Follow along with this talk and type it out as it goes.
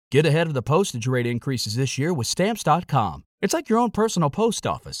Get ahead of the postage rate increases this year with Stamps.com. It's like your own personal post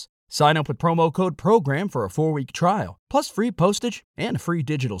office. Sign up with promo code PROGRAM for a 4-week trial, plus free postage and a free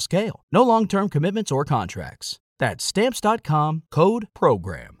digital scale. No long-term commitments or contracts. That's Stamps.com, code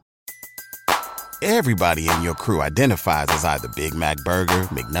PROGRAM. Everybody in your crew identifies as either Big Mac Burger,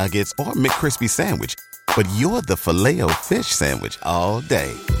 McNuggets, or McCrispy Sandwich. But you're the Filet-O-Fish Sandwich all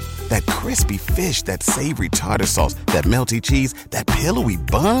day. That crispy fish, that savory tartar sauce, that melty cheese, that pillowy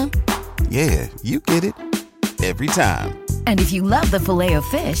bun. Yeah, you get it. Every time. And if you love the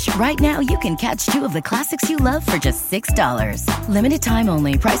Filet-O-Fish, right now you can catch 2 of the classics you love for just $6. Limited time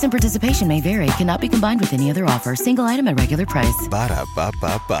only. Price and participation may vary. Cannot be combined with any other offer. Single item at regular price.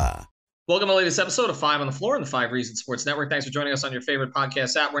 Ba-da-ba-ba-ba. Welcome to the latest episode of 5 on the Floor on the 5 Reasons Sports Network. Thanks for joining us on your favorite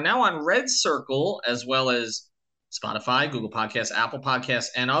podcast app. We're now on Red Circle, as well as Spotify, Google Podcasts, Apple Podcasts,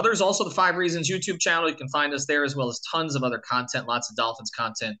 and others. Also, the 5 Reasons YouTube channel. You can find us there, as well as tons of other content, lots of Dolphins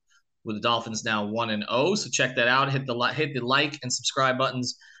content, with the Dolphins now 1-0. So check that out. Hit the like and subscribe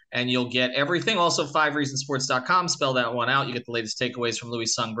buttons, and you'll get everything. Also, 5reasonsports.com. Spell that one out. You get the latest takeaways from Louis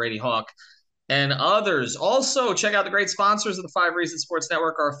Sung, Brady Hawk, and others. Also, check out the great sponsors of the 5 Reasons Sports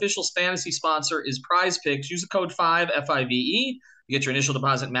Network. Our official fantasy sponsor is Prize Picks. Use the code 5, F-I-V-E. You get your initial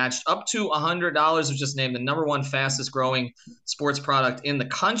deposit matched up to $100, which is just named the #1 fastest growing sports product in the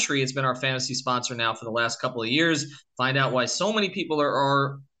country. It's been our fantasy sponsor now for the last couple of years. Find out why so many people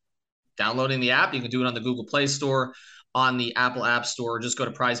are downloading the app. You can do it on the Google Play Store, on the Apple App Store, or just go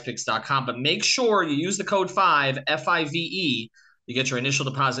to prizepicks.com. But make sure you use the code 5, F-I-V-E. You get your initial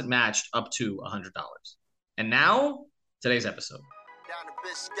deposit matched up to $100. And now, today's episode. Down the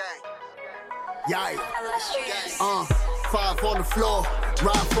Biscayne. Yeah. 5 on the floor,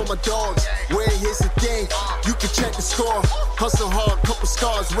 ride for my dogs. Where here's the thing, you can check the score. Hustle hard, couple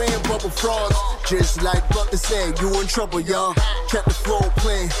scars, wearing bubble frauds. Just like Butler said, you in trouble, y'all. Kept the floor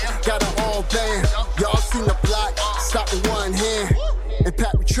playing, got it all banned. Y'all seen the block, stop with one hand. And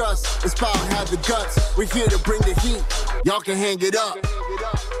Pat we trust, it's power, have the guts. We're here to bring the heat, y'all can hang it up.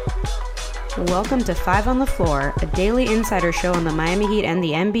 Welcome to 5 on the Floor, a daily insider show on the Miami Heat and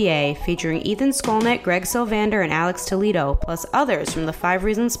the NBA, featuring Ethan Skolnick, Greg Sylvander, and Alex Toledo, plus others from the 5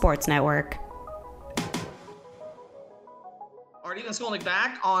 Reasons Sports Network. All right, Ethan Skolnick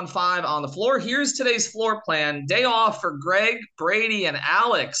back on 5 on the Floor. Here's today's floor plan. Day off for Greg, Brady, and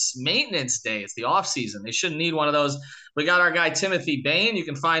Alex. Maintenance day. It's the off season. They shouldn't need one of those. We got our guy Timothy Bain. You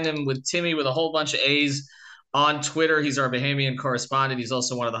can find him with Timmy with a whole bunch of A's on Twitter. He's our Bahamian correspondent. He's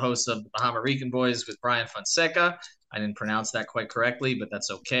also one of the hosts of the Bahama Rican Boys with Brian Fonseca. I didn't pronounce that quite correctly, but that's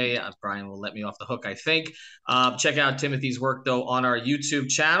okay. Brian will let me off the hook, I think. Check out Timothy's work, though, on our YouTube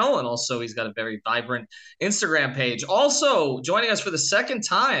channel. And also, he's got a very vibrant Instagram page. Also, joining us for the second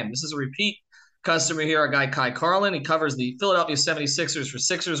time, this is a repeat customer here, our guy Kai Carlin. He covers the Philadelphia 76ers for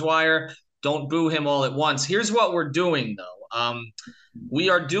Sixers Wire. Don't boo him all at once. Here's what we're doing, though. We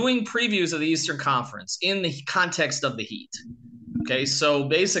are doing previews of the Eastern Conference in the context of the Heat. Okay, so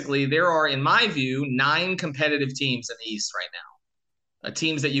basically there are, in my view, 9 competitive teams in the East right now.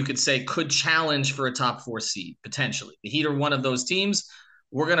 Teams that you could say could challenge for a top 4 seed, potentially. The Heat are one of those teams.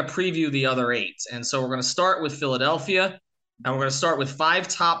 We're going to preview the other 8. And so we're going to start with Philadelphia, and we're going to start with 5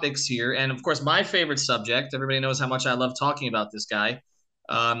 topics here. And, of course, my favorite subject, everybody knows how much I love talking about this guy,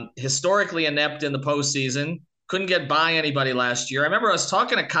 historically inept in the postseason. Couldn't get by anybody last year. I remember I was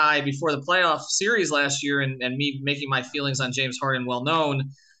talking to Kai before the playoff series last year and me making my feelings on James Harden well known.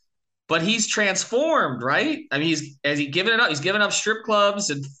 But he's transformed, right? I mean, has he given it up? He's given up strip clubs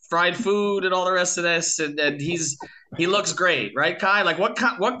and fried food and all the rest of this, and he looks great, right, Kai? Like what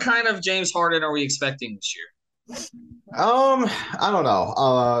kind of James Harden are we expecting this year? I don't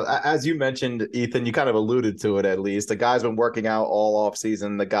know. As you mentioned, Ethan, you kind of alluded to it at least. The guy's been working out all off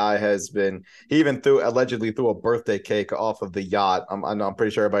season. The guy he even allegedly threw a birthday cake off of the yacht. I'm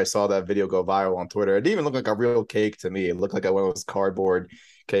pretty sure everybody saw that video go viral on Twitter. It didn't even look like a real cake to me. It looked like one of those cardboard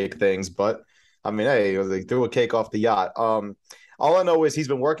cake things. But I mean, hey, they threw a cake off the yacht. All I know is he's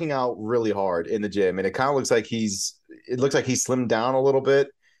been working out really hard in the gym, and it kind of looks like he's slimmed down a little bit.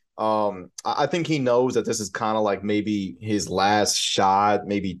 I think he knows that this is kind of like maybe his last shot.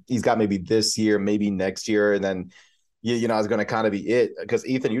 Maybe he's got maybe this year, maybe next year, and then it's going to kind of be it. Because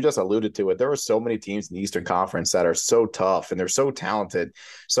Ethan, you just alluded to it. There are so many teams in the Eastern Conference that are so tough and they're so talented.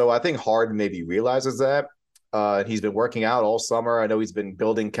 So I think Harden maybe realizes that. He's been working out all summer. I know he's been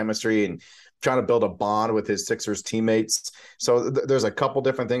building chemistry and trying to build a bond with his Sixers teammates. So there's a couple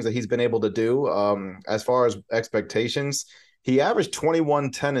different things that he's been able to do. As far as expectations, he averaged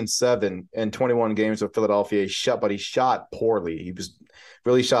 21, 10, and 7 in 21 games with Philadelphia. But he shot poorly. He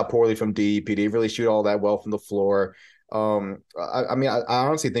really shot poorly from deep. He didn't really shoot all that well from the floor. I mean, I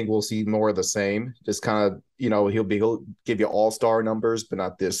honestly think we'll see more of the same. Just kind of, he'll give you all-star numbers, but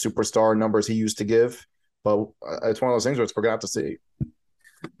not the superstar numbers he used to give. But it's one of those things where we're gonna have to see.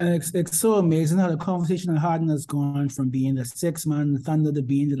 And it's so amazing how the conversation on Harden has gone from being the sixth man in the Thunder to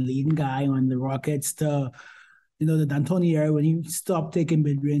being the leading guy on the Rockets to, the D'Antoni era when he stopped taking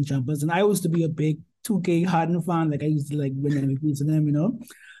mid-range jumpers. And I used to be a big 2K Harden fan. Like I used to like win MVPs to them.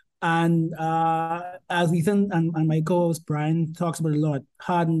 And as Ethan and my co-host Brian talks about a lot,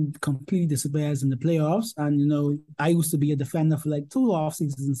 Harden completely disappears in the playoffs. And I used to be a defender for like 2 off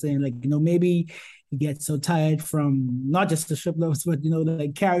seasons, saying like, maybe he gets so tired from not just the triplets, but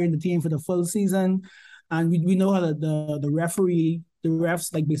like carrying the team for the full season. And we know how the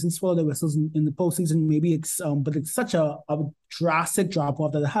refs like basically swallow the whistles in the postseason. Maybe but it's such a drastic drop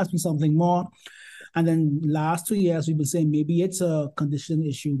off that it has to be something more. And then last 2 years, we've been saying maybe it's a condition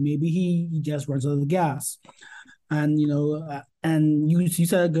issue. Maybe he just runs out of gas. And, and you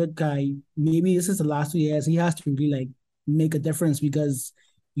said a good guy. Maybe this is the last 2 years. He has to really like make a difference because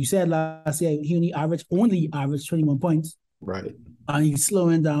you said last year he only averaged 21 points. Right. And he's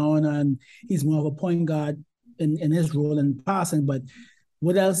slowing down and he's more of a point guard in his role in passing. But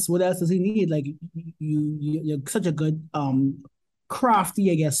what else does he need? Like you're such a good crafty,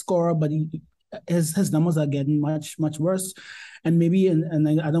 I guess, scorer, but his numbers are getting much, much worse. And maybe, and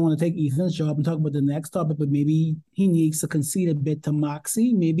I don't want to take Ethan's job and talk about the next topic, but maybe he needs to concede a bit to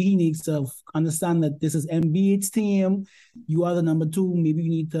Maxey. Maybe he needs to understand that this is Embiid's team. You are the number two. Maybe you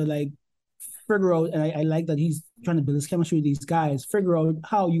need to like figure out, and I like that he's trying to build his chemistry with these guys, figure out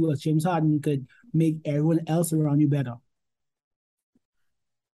how you as James Harden could make everyone else around you better.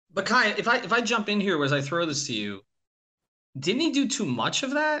 But Kai, if I jump in here as I throw this to you, didn't he do too much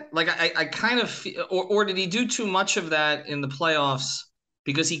of that? Like I kind of feel, or did he do too much of that in the playoffs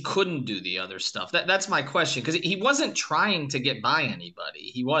because he couldn't do the other stuff? That's my question, because he wasn't trying to get by anybody.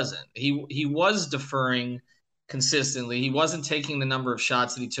 He wasn't. He was deferring consistently. He wasn't taking the number of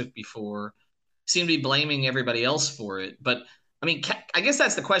shots that he took before. Seemed to be blaming everybody else for it. But I mean, I guess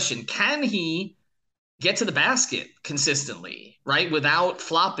that's the question. Can he get to the basket consistently, right, without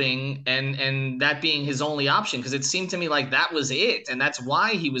flopping and that being his only option? Because it seemed to me like that was it, and that's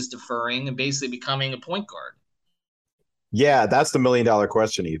why he was deferring and basically becoming a point guard. Yeah, that's the $1 million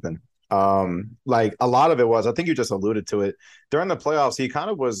question, Ethan. Like a lot of it was, I think you just alluded to it during the playoffs. He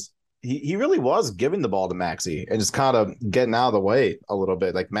kind of was, he really was giving the ball to Maxey and just kind of getting out of the way a little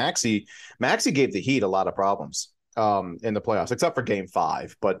bit. Like Maxey gave the Heat a lot of problems in the playoffs, except for game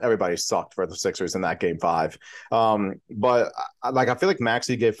 5, but everybody sucked for the Sixers in that game 5. But like, I feel like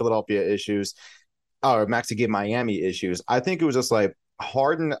Maxey gave Philadelphia issues, or Maxey gave Miami issues. I think it was just like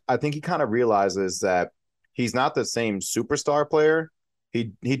Harden. I think he kind of realizes that he's not the same superstar player.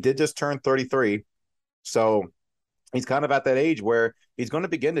 He did just turn 33. So he's kind of at that age where he's going to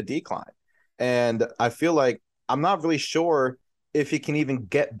begin to decline. And I feel like I'm not really sure if he can even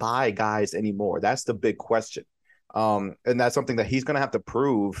get by guys anymore. That's the big question. And that's something that he's going to have to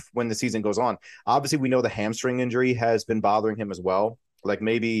prove when the season goes on. Obviously, we know the hamstring injury has been bothering him as well. Like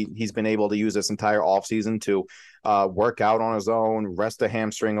maybe he's been able to use this entire offseason to work out on his own, rest the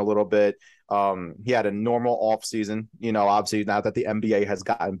hamstring a little bit. He had a normal offseason, obviously now that the NBA has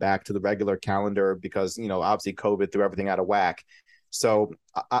gotten back to the regular calendar because, obviously COVID threw everything out of whack. So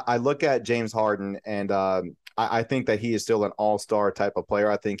I look at James Harden and I think that he is still an all-star type of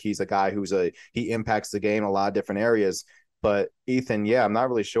player. I think he's a guy he impacts the game in a lot of different areas. But Ethan, yeah, I'm not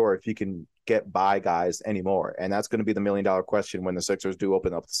really sure if he can get by guys anymore. And that's going to be the $1 million question when the Sixers do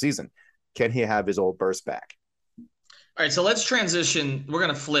open up the season. Can he have his old burst back? All right, so let's transition. We're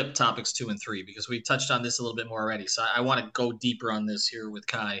going to flip topics 2 and 3 because we touched on this a little bit more already. So I want to go deeper on this here with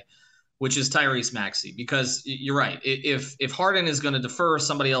Kai, which is Tyrese Maxey, because you're right. If Harden is going to defer,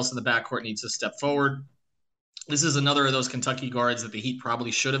 somebody else in the backcourt needs to step forward. This is another of those Kentucky guards that the Heat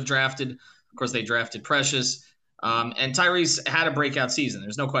probably should have drafted. Of course, they drafted Precious. And Tyrese had a breakout season.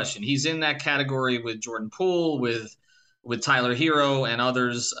 There's no question. He's in that category with Jordan Poole, with Tyler Hero and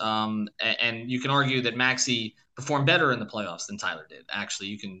others. And you can argue that Maxey performed better in the playoffs than Tyler did. Actually,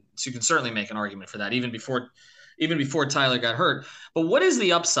 you can certainly make an argument for that, even before Tyler got hurt. But what is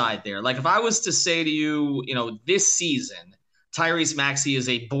the upside there? Like if I was to say to you, this season, Tyrese Maxey is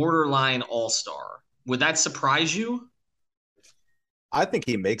a borderline all-star, would that surprise you? I think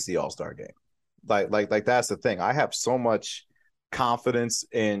he makes the all-star game. Like that's the thing. I have so much confidence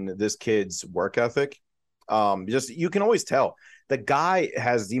in this kid's work ethic. Just you can always tell the guy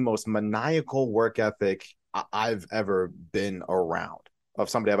has the most maniacal work ethic I've ever been around, of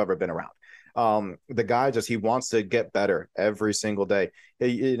somebody I've ever been around. The guy he wants to get better every single day.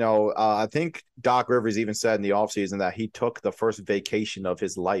 I think Doc Rivers even said in the offseason that he took the first vacation of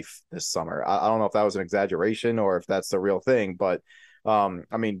his life this summer. I don't know if that was an exaggeration or if that's the real thing, but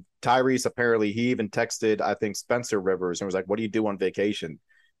Tyrese, apparently he even texted, I think, Spencer Rivers and was like, "What do you do on vacation?"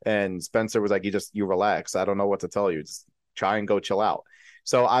 And Spencer was like, you relax. I don't know what to tell you. Just try and go chill out."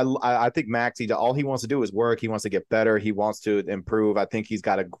 So I think Maxey, all he wants to do is work. He wants to get better. He wants to improve. I think he's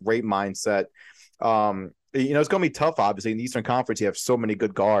got a great mindset. It's going to be tough, obviously. In the Eastern Conference, you have so many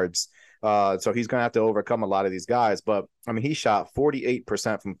good guards. So he's going to have to overcome a lot of these guys. But, he shot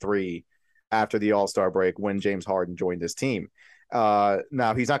 48% from three after the All-Star break when James Harden joined this team.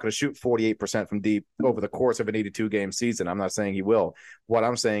 Now, he's not going to shoot 48% from deep over the course of an 82-game season. I'm not saying he will. What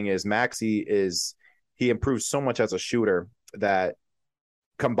I'm saying is Maxey he improves so much as a shooter that,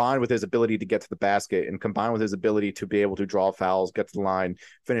 combined with his ability to get to the basket and combined with his ability to be able to draw fouls, get to the line,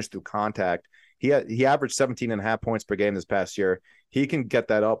 finish through contact, he averaged 17.5 points per game this past year. He can get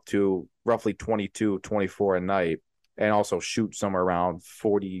that up to roughly 22, 24 a night and also shoot somewhere around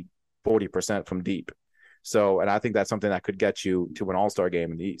 40% from deep. So, and I think that's something that could get you to an all-star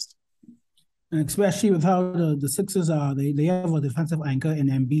game in the East. And especially with how the Sixers are, they have a defensive anchor in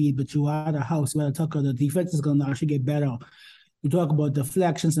Embiid, but you are the house where the defense is going to actually get better. You talk about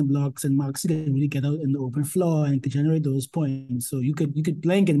deflections and blocks, and Maxey can really get out in the open floor and can generate those points. So you could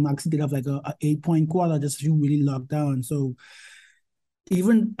blink and Maxey could have like a 8-point quarter just if you really lock down. So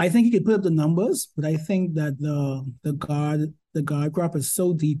even I think he could put up the numbers, but I think that the guard crop is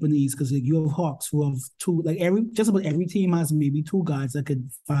so deep in the East because you have Hawks who have two, just about every team has maybe two guards that could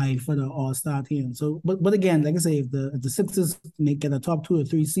fight for the All-Star team. So, but again, like I say, if the Sixers get a top 2 or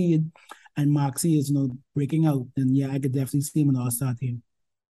 3 seed, and Maxey is, breaking out, then yeah, I could definitely see him in the All-Star team.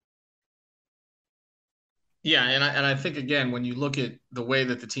 Yeah, and I think, again, when you look at the way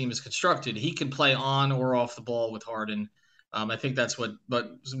that the team is constructed, he can play on or off the ball with Harden. I think that's what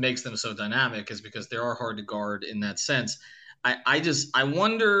makes them so dynamic is because they are hard to guard in that sense. I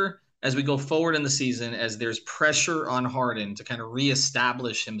wonder as we go forward in the season, as there's pressure on Harden to kind of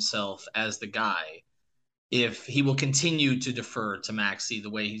reestablish himself as the guy, if he will continue to defer to Maxey the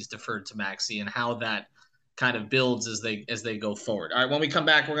way he's deferred to Maxey and how that kind of builds as they go forward. All right, when we come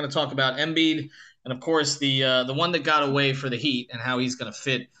back, we're going to talk about Embiid and, of course, the one that got away for the Heat and how he's going to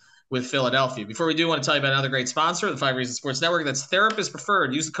fit with Philadelphia. Before we do, I want to tell you about another great sponsor, the 5 Reasons Sports Network. That's Therapist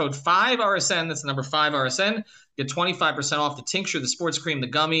Preferred. Use the code 5RSN. That's the number 5RSN. Get 25% off the tincture, the sports cream, the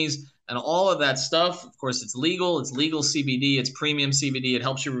gummies, and all of that stuff. Of course, it's legal. It's legal CBD. It's premium CBD. It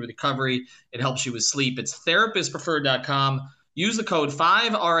helps you with recovery. It helps you with sleep. It's therapistpreferred.com. Use the code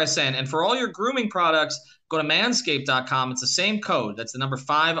 5RSN. And for all your grooming products, go to manscaped.com. It's the same code. That's the number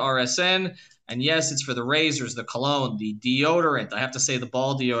 5RSN. And yes, it's for the razors, the cologne, the deodorant. I have to say the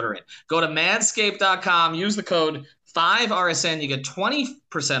ball deodorant. Go to manscaped.com. Use the code 5RSN. You get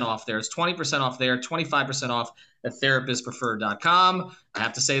 20% off there. It's 20% off there, 25% off at therapistpreferred.com. I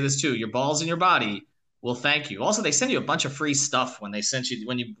have to say this too. Your balls and your body will thank you. Also, they send you a bunch of free stuff when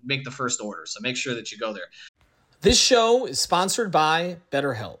you make the first order. So make sure that you go there. This show is sponsored by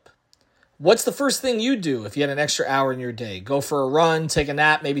BetterHelp. What's the first thing you do if you had an extra hour in your day? Go for a run, take a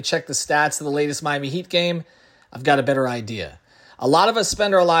nap, maybe check the stats of the latest Miami Heat game? I've got a better idea. A lot of us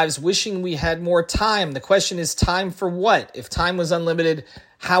spend our lives wishing we had more time. The question is, time for what? If time was unlimited,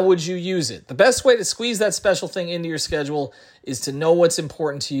 how would you use it? The best way to squeeze that special thing into your schedule is to know what's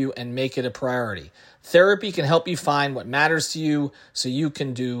important to you and make it a priority. Therapy can help you find what matters to you so you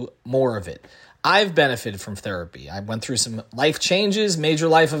can do more of it. I've benefited from therapy. I went through some life changes, major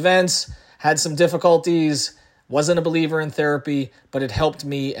life events, had some difficulties, wasn't a believer in therapy, but it helped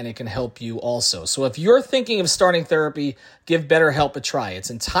me and it can help you also. So if you're thinking of starting therapy, give BetterHelp a try. It's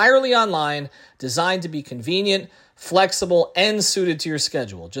entirely online, designed to be convenient, flexible, and suited to your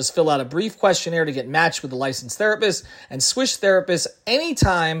schedule. Just fill out a brief questionnaire to get matched with a licensed therapist and switch therapists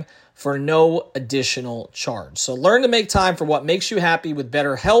anytime for no additional charge. So learn to make time for what makes you happy with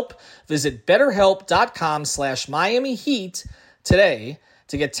BetterHelp. Visit betterhelp.com/Miami Heat today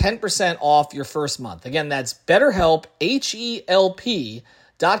to get 10% off your first month. Again, that's BetterHelp,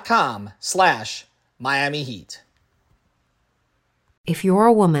 HELP.com/Miami Heat. If you're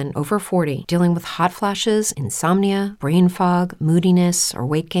a woman over 40 dealing with hot flashes, insomnia, brain fog, moodiness, or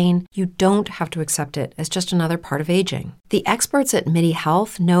weight gain, you don't have to accept it as just another part of aging. The experts at MIDI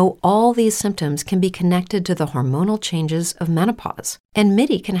Health know all these symptoms can be connected to the hormonal changes of menopause. And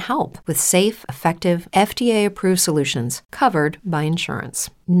MIDI can help with safe, effective, FDA-approved solutions covered by insurance.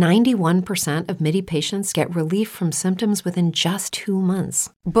 91% of MIDI patients get relief from symptoms within just 2 months.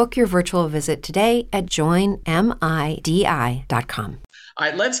 Book your virtual visit today at joinmidi.com. All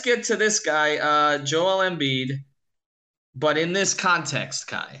right, let's get to this guy, Joel Embiid, but in this context,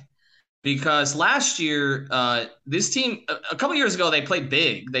 Kai. Because last year, this team, a couple years ago, they played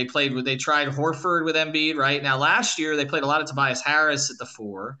big. They tried Horford with Embiid, right? Now, last year, they played a lot of Tobias Harris at the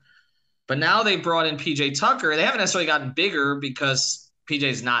 4. But now they brought in PJ Tucker. They haven't necessarily gotten bigger because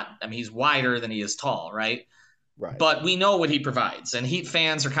PJ's not, I mean, he's wider than he is tall, right? Right. But we know what he provides. And Heat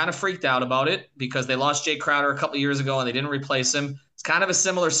fans are kind of freaked out about it because they lost Jay Crowder a couple of years ago and they didn't replace him. It's kind of a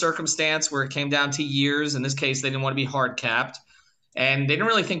similar circumstance where it came down to years. In this case, they didn't want to be hard capped. And they didn't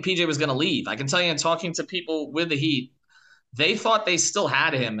really think PJ was going to leave. I can tell you in talking to people with the Heat, they thought they still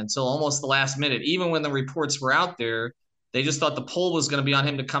had him until almost the last minute. Even when the reports were out there, they just thought the pull was going to be on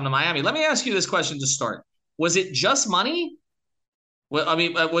him to come to Miami. Let me ask you this question to start. Was it just money? Well, I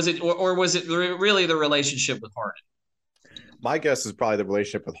mean, was it or was it really the relationship with Harden? My guess is probably the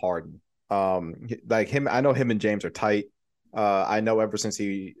relationship with Harden. Like him, I know him and James are tight. I know ever since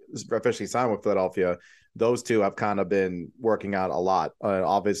he officially signed with Philadelphia, those two have kind of been working out a lot.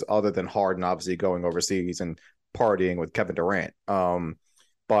 Obviously, other than Harden, obviously going overseas and partying with Kevin Durant.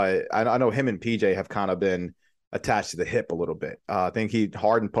 But I know him and PJ have kind of been attached to the hip a little bit. I think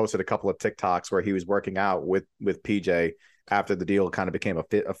Harden posted a couple of TikToks where he was working out with PJ after the deal kind of became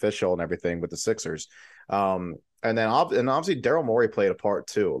official and everything with the Sixers. And obviously Daryl Morey played a part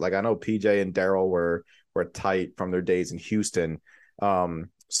too. Like I know PJ and Daryl were tight from their days in Houston.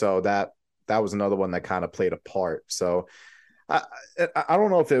 So that was another one that kind of played a part. So I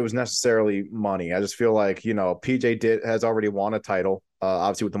don't know if it was necessarily money. I just feel like, PJ has already won a title,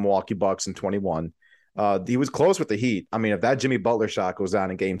 obviously with the Milwaukee Bucks in 21. He was close with the Heat. I mean, if that Jimmy Butler shot goes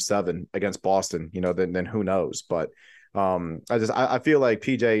down in Game 7 against Boston, then who knows? But I feel like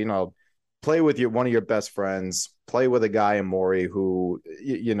PJ, play with one of your best friends, play with a guy in Morey who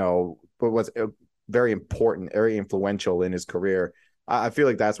was very important, very influential in his career. I feel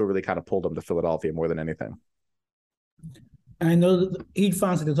like that's what really kind of pulled him to Philadelphia more than anything. I know the Heat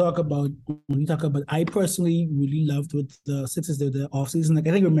fans to talk about when we talk about. I personally really loved what the Sixers did the offseason. Like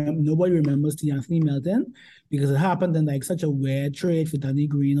I think nobody remembers the Anthony Melton because it happened in like such a weird trade for Danny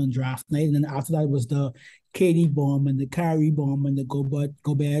Green on draft night, and then after that was the KD bomb and the Kyrie bomb and the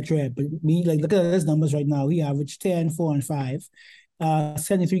Gobert trade. But look at his numbers right now. He averaged 10, 4, and 5,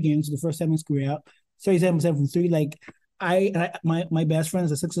 73 games for the first time in his career, 37% from 3. Like my best friend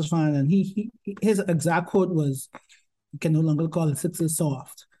is a Sixers fan, and his exact quote was, "You can no longer call the Sixers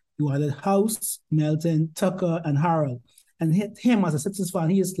soft. You added House, Melton, Tucker, and Harold." And him as a Sixers fan,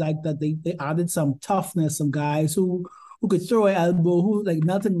 he is like that. They added some toughness, some guys who could throw an elbow, who like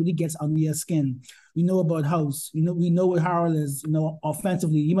Melton really gets under your skin. We know about House. We know what Harold is,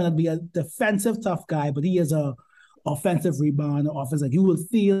 offensively. He might not be a defensive tough guy, but he is a offensive rebounder, offense. Like you will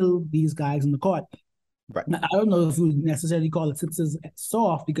feel these guys in the court. Right. Now, I don't know if you would necessarily call the Sixers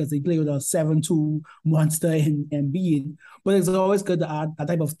soft because they play with a 7-2 monster in Embiid, but it's always good to add a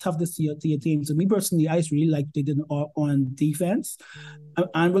type of toughness to your team. So me personally, I just really like they did on defense,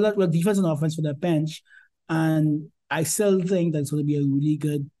 and we'll defense and offense for their bench, and I still think that's going to be a really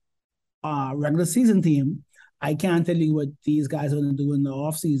good regular season team. I can't tell you what these guys are going to do in the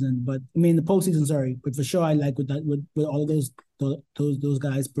offseason, but I mean the postseason. Sorry, but for sure I like what all of those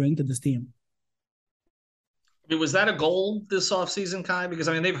guys bring to this team. Was that a goal this offseason, Kai? Because,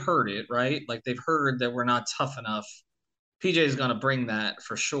 I mean, they've heard it, right? Like, they've heard that we're not tough enough. PJ is going to bring that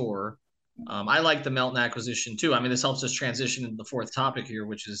for sure. I like the Melton acquisition, too. I mean, this helps us transition into the fourth topic here,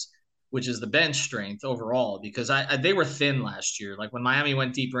 which is the bench strength overall, because they were thin last year. Like, when Miami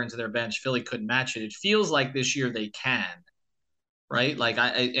went deeper into their bench, Philly couldn't match it. It feels like this year they can, right? Like,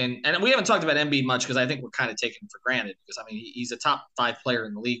 and we haven't talked about Embiid much because I think we're kind of taking him for granted because, I mean, he's a top 5 player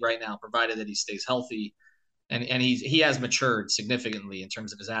in the league right now, provided that he stays healthy. And he has matured significantly in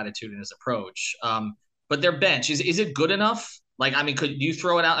terms of his attitude and his approach. But their bench, is it good enough? Like, I mean, could you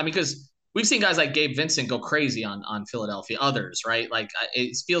throw it out? I mean, because we've seen guys like Gabe Vincent go crazy on Philadelphia, others, right? Like,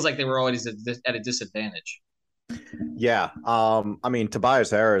 it feels like they were always at a disadvantage. Yeah. I mean, Tobias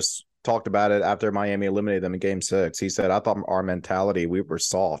Harris talked about it after Miami eliminated them in Game 6. He said, "I thought our mentality, we were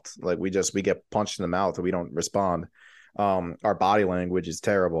soft. Like, we get punched in the mouth and we don't respond. Our body language is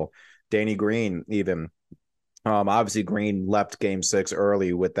terrible." Danny Green even. Obviously, Green left Game 6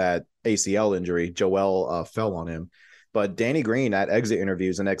 early with that ACL injury. Joel fell on him. But Danny Green at exit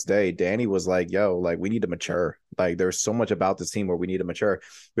interviews the next day, Danny was like, "Yo, like we need to mature. Like there's so much about this team where we need to mature.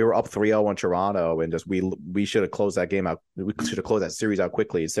 We were up 3-0 on Toronto and just we should have closed that game out. We should have closed that series out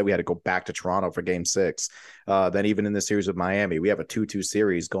quickly. Instead, we had to go back to Toronto for Game 6. Then even in the series with Miami, we have a 2-2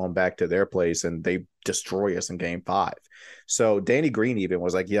 series going back to their place and they destroy us in Game 5. So Danny Green even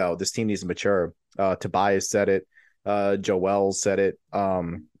was like, "Yo, this team needs to mature." Tobias said it. Joel said it.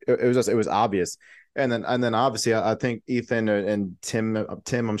 It was obvious. And then obviously I think Ethan and Tim,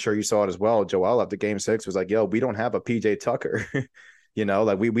 I'm sure you saw it as well. Joel after game 6 was like, yo, we don't have a PJ Tucker.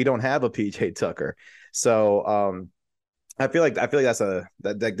 Like we don't have a PJ Tucker. So I feel like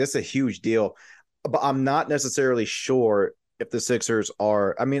that's a huge deal. But I'm not necessarily sure if the Sixers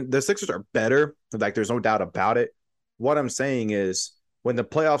are, I mean, the Sixers are better. Like there's no doubt about it. What I'm saying is when the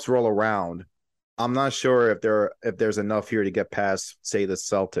playoffs roll around, I'm not sure if there's enough here to get past, say, the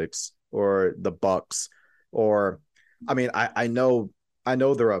Celtics or the Bucks, or I mean, I know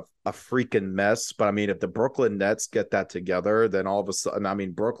they're a freaking mess, but I mean, if the Brooklyn Nets get that together, then all of a sudden, I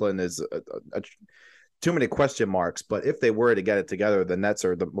mean, Brooklyn is too many question marks. But if they were to get it together, the Nets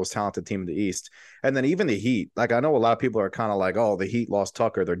are the most talented team in the East. And then even the Heat, like I know a lot of people are kind of like, oh, the Heat lost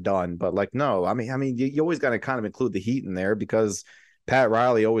Tucker, they're done. But like, no, I mean, you always got to kind of include the Heat in there because Pat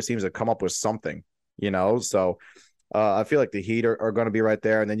Riley always seems to come up with something, So I feel like the Heat are going to be right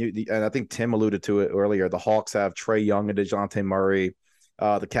there. And then and I think Tim alluded to it earlier. The Hawks have Trae Young and DeJounte Murray.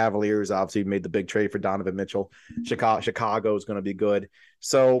 The Cavaliers obviously made the big trade for Donovan Mitchell. Chicago is going to be good.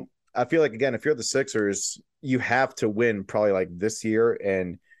 So I feel like, again, if you're the Sixers, you have to win probably like this year.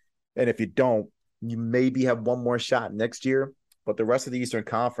 And if you don't, you maybe have one more shot next year. But the rest of the Eastern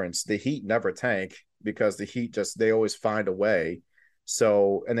Conference, the Heat never tank because the Heat they always find a way.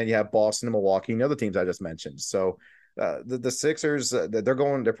 So, and then you have Boston and Milwaukee and the other teams I just mentioned. So the Sixers, they're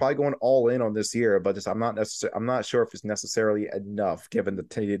probably going all in on this year, but I'm not sure if it's necessarily enough given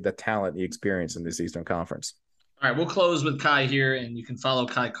the talent, the experience in this Eastern Conference. All right, we'll close with Kai here, and you can follow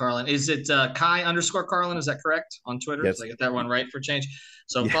Kai Carlin. Is it Kai_Carlin? Is that correct on Twitter? Yes. Did I get that one right for change?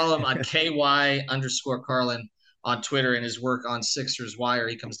 So follow him on KY_Carlin on Twitter and his work on Sixers Wire.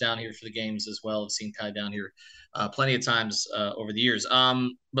 He comes down here for the games as well. I've seen Kai down here plenty of times over the years.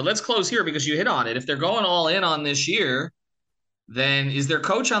 But let's close here because you hit on it. If they're going all in on this year, then is their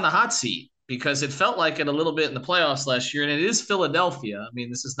coach on the hot seat? Because it felt like it a little bit in the playoffs last year, and it is Philadelphia. I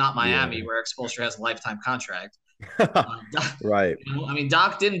mean, this is not Miami where Eric Spoelstra has a lifetime contract. Right. I mean,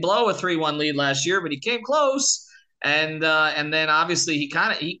 Doc didn't blow a 3-1 lead last year, but he came close. And then obviously he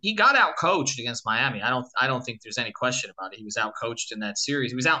got out coached against Miami. I don't think there's any question about it. He was out coached in that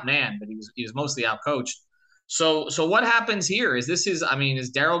series. He was outmanned, but he was mostly out coached. So what happens here? Is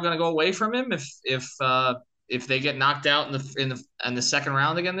Daryl going to go away from him if they get knocked out in the second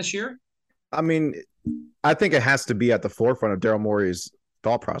round again this year? I mean, I think it has to be at the forefront of Daryl Morey's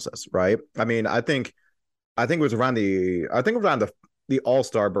thought process, right? I mean, I think it was around the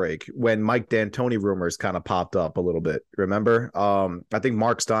All-Star break when Mike D'Antoni rumors kind of popped up a little bit. Remember? I think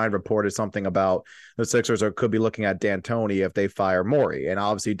Mark Stein reported something about the Sixers could be looking at D'Antoni if they fire Morey. And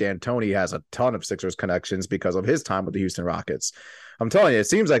obviously D'Antoni has a ton of Sixers connections because of his time with the Houston Rockets. I'm telling you, it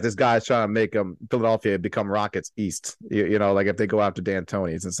seems like this guy's trying to make Philadelphia become Rockets East. Like if they go after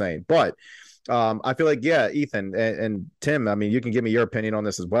D'Antoni, it's insane. But I feel like, Ethan and Tim, I mean, you can give me your opinion on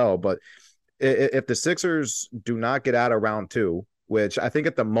this as well. But if the Sixers do not get out of round 2, which I think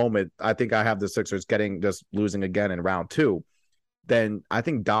at the moment, I think I have the Sixers just losing again in round 2, then I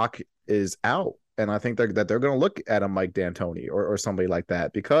think Doc is out. And I think they're going to look at a Mike D'Antoni or somebody like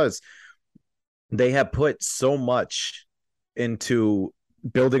that because they have put so much into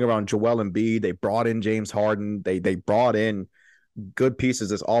building around Joel Embiid. They brought in James Harden. They brought in good pieces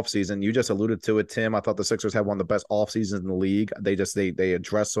this offseason. You just alluded to it, Tim. I thought the Sixers had one of the best off seasons in the league. They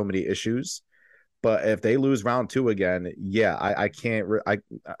address so many issues. But if they lose round 2 again, I can't.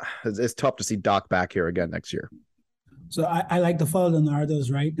 It's tough to see Doc back here again next year. So I like to follow the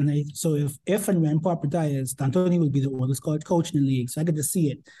narratives, right? And so if and when Pop retires, D'Antoni will be the oldest coach in the league. So I get to see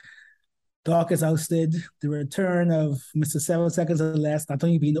it. Doc is ousted. The return of Mr. 7 seconds or less.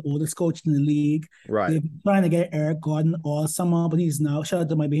 D'Antoni being the oldest coach in the league. Right. They've been trying to get Eric Gordon all summer, but he's now, shout out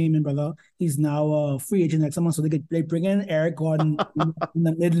to my Bahamian brother, he's now a free agent next summer. So they bring in Eric Gordon in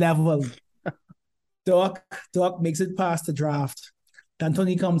the mid-level. Doc makes it past the draft.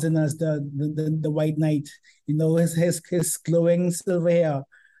 D'Antoni comes in as the white knight, his glowing silver hair.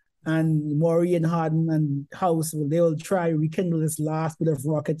 And Morey and Harden and House, they will try to rekindle this last bit of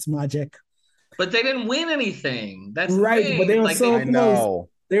Rockets magic. But they didn't win anything. That's right, the but they were so close. Know.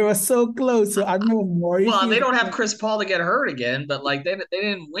 They were so close. So I don't know Morey. Well, they don't have Chris Paul to get hurt again, but they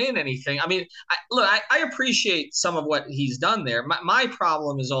didn't win anything. I mean, I appreciate some of what he's done there. My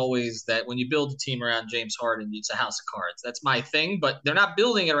problem is always that when you build a team around James Harden, it's a house of cards. That's my thing, but they're not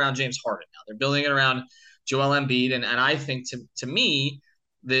building it around James Harden now. They're building it around Joel Embiid, and I think to me,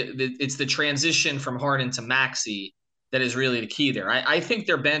 it's the transition from Harden to Maxey that is really the key there. I think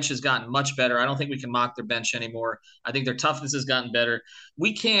their bench has gotten much better. I don't think we can mock their bench anymore. I think their toughness has gotten better.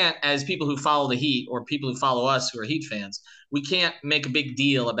 We can't, as people who follow the Heat or people who follow us who are Heat fans, we can't make a big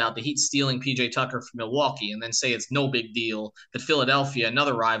deal about the Heat stealing PJ Tucker from Milwaukee and then say it's no big deal that Philadelphia,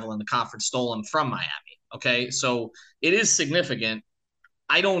 another rival in the conference, stole him from Miami. Okay, so it is significant.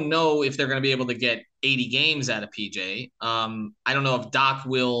 I don't know if they're going to be able to get 80 games out of PJ. I don't know if Doc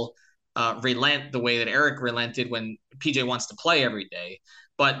will relent the way that Eric relented when PJ wants to play every day,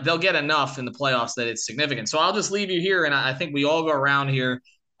 but they'll get enough in the playoffs that it's significant. So I'll just leave you here, and I think we all go around here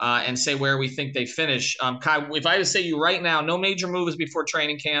and say where we think they finish. Kai, if I just say you right now, no major moves before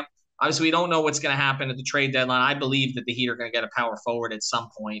training camp. Obviously, we don't know what's going to happen at the trade deadline. I believe that the Heat are going to get a power forward at some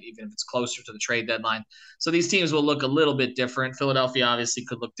point, even if it's closer to the trade deadline. So these teams will look a little bit different. Philadelphia obviously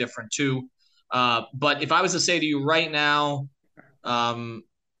could look different too. But if I was to say to you right now,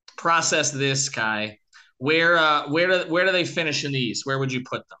 process this, Kai, where do they finish in the East? Where would you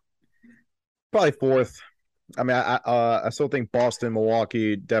put them? Probably fourth. I mean, I still think Boston,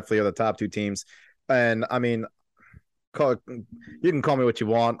 Milwaukee definitely are the top two teams. And I mean, you can call me what you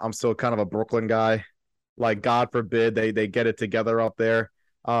want. I'm still kind of a Brooklyn guy. Like, God forbid they get it together up there.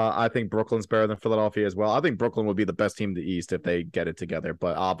 I think Brooklyn's better than Philadelphia as well. I think Brooklyn would be the best team in the East if they get it together,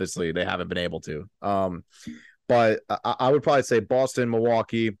 but obviously they haven't been able to. But I would probably say Boston,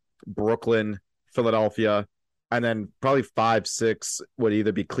 Milwaukee, Brooklyn, Philadelphia, and then probably 5, 6 would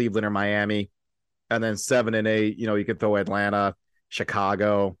either be Cleveland or Miami. And then 7 and 8, you could throw Atlanta,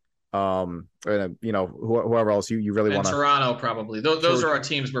 Chicago, and, whoever else you really want to. Toronto, probably. Those are our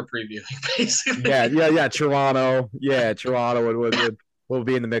teams we're previewing, basically. Yeah. Toronto. Yeah, Toronto would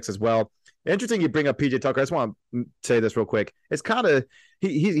be in the mix as well. Interesting you bring up PJ Tucker. I just want to say this real quick. It's kind of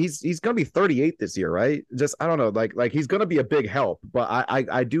he's going to be 38 this year, right? Just I don't know, like he's going to be a big help, but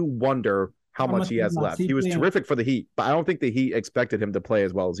I do wonder how much he has left. He was terrific for the Heat, but I don't think the Heat expected him to play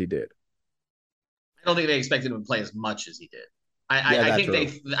as well as he did. I don't think they expected him to play as much as he did.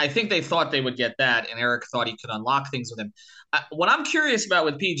 I think they thought they would get that, and Eric thought he could unlock things with him. What I'm curious about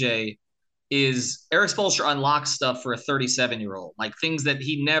with PJ is Eric Spoelstra unlocks stuff for a 37-year-old, like things that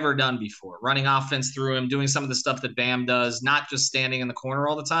he'd never done before, running offense through him, doing some of the stuff that Bam does, not just standing in the corner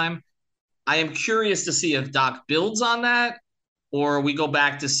all the time. I am curious to see if Doc builds on that or we go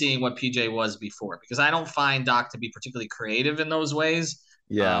back to seeing what PJ was before, because I don't find Doc to be particularly creative in those ways.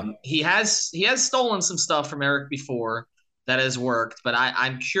 Yeah, he has stolen some stuff from Eric before that has worked, but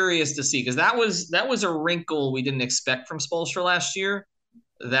I'm curious to see, because that was a wrinkle we didn't expect from Spoelstra last year.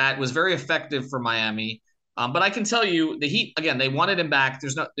 That was very effective for Miami. But I can tell you, the Heat, again, they wanted him back.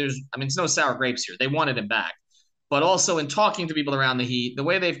 It's no sour grapes here. They wanted him back. But also in talking to people around the Heat, the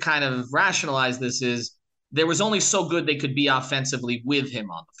way they've kind of rationalized this is there was only so good they could be offensively with him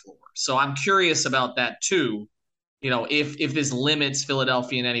on the floor. So I'm curious about that too. If this limits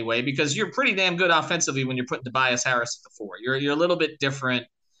Philadelphia in any way, because you're pretty damn good offensively when you're putting Tobias Harris at the 4. You're a little bit different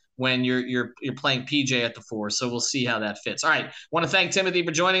when you're playing PJ at the 4. So we'll see how that fits. All right. Want to thank Timothy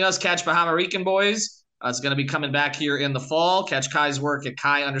for joining us. Catch Bahama Rican Boys. It's going to be coming back here in the fall. Catch Kai's work at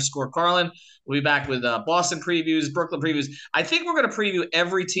Kai_Carlin. We'll be back with Boston previews, Brooklyn previews. I think we're going to preview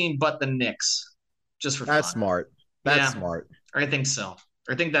every team but the Knicks, just for fun. That's smart. That's smart. I think so.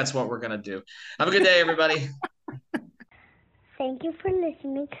 I think that's what we're going to do. Have a good day, everybody. Thank you for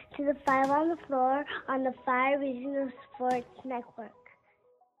listening to the 5 on the Floor on the 5 Regional Sports Network.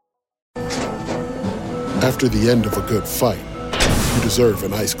 After the end of a good fight, you deserve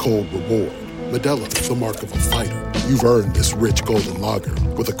an ice-cold reward. Modelo is the mark of a fighter. You've earned this rich golden lager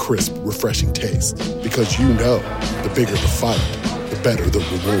with a crisp, refreshing taste. Because you know, the bigger the fight, the better the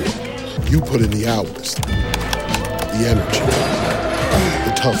reward. You put in the hours, the energy,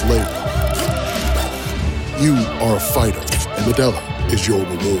 the tough labor. You are a fighter, and Modelo is your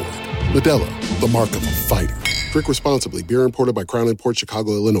reward. Modelo, the mark of a fighter. Drink responsibly. Beer imported by Crown Imports,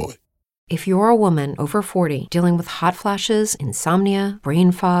 Chicago, Illinois. If you're a woman over 40 dealing with hot flashes, insomnia,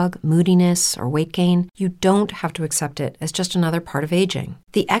 brain fog, moodiness, or weight gain, you don't have to accept it as just another part of aging.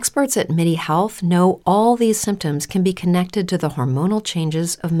 The experts at MIDI Health know all these symptoms can be connected to the hormonal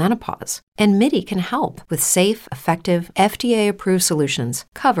changes of menopause. And MIDI can help with safe, effective, FDA-approved solutions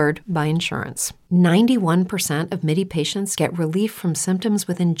covered by insurance. 91% of MIDI patients get relief from symptoms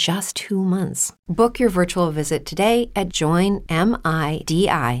within just 2 months. Book your virtual visit today at joinmidi.com.